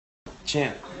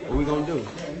Champ, what we gonna do?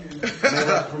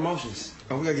 Mayweather Promotions.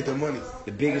 Oh, we gotta get that money.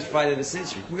 The biggest fight of the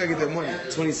century. We gotta get that money.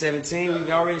 2017,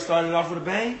 we already started off with a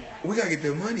bang. We gotta get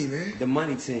that money, man. The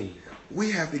money team.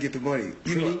 We have to get the money.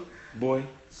 Pretty boy.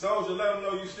 Soulja, let them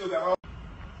know you still got all.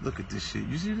 Look at this shit.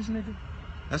 You see this nigga?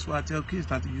 That's why I tell kids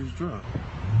not to use drugs.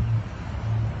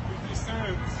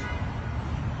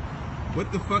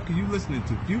 What the fuck are you listening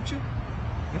to? Future?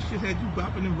 That shit had you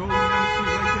bopping and rolling down the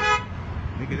street like that?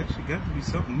 Nigga, that shit got to be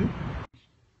something new.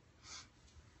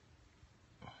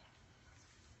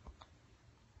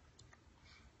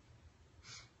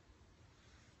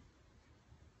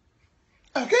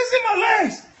 I can't see my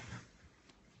legs.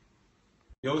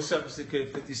 Yo, what's up? It's the kid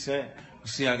 50 Cent. You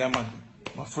see, I got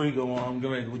my free go on. I'm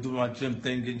getting ready to go do my gym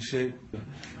thing, get in shape.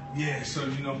 Yeah, so,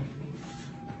 you know,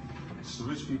 it's the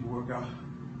rich people workout.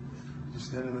 Just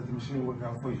stand and let the machine work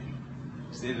out for you.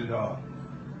 State it all.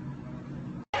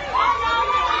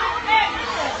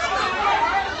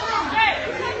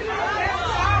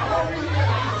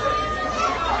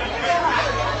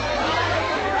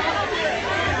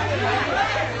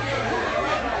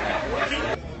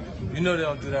 You know they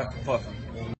don't do that for puffing.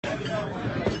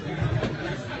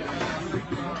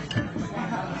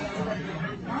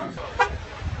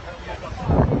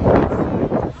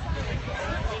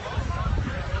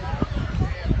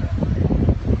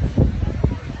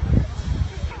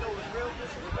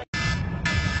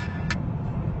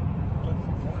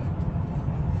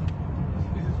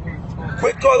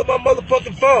 Quit calling my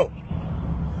motherfucking phone.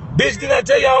 Bitch, did I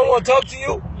tell you I don't want to talk to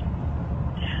you?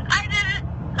 I didn't.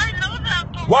 I know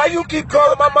that. Why you keep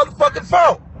calling my motherfucking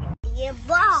phone? You're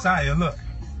wrong. Sire, look.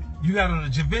 You got on a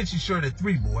Javinci shirt at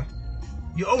 3, boy.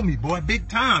 You owe me, boy. Big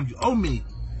time. You owe me.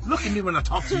 Look at me when I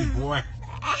talk to you, boy.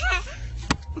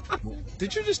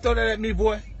 Did you just throw that at me,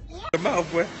 boy? Yeah. Your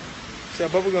mouth, boy. See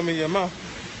that bubble gum in your mouth.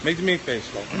 Make the mean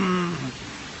face, like.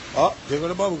 Oh, there go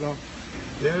the bubble gum.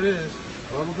 There it is.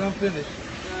 Bubble gum finished.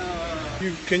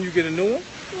 Can you get a new one?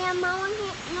 Yeah, Mama,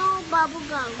 no bubble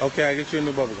gum. Okay, I'll get you a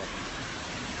new bubble gum.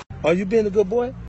 Are you being a good boy?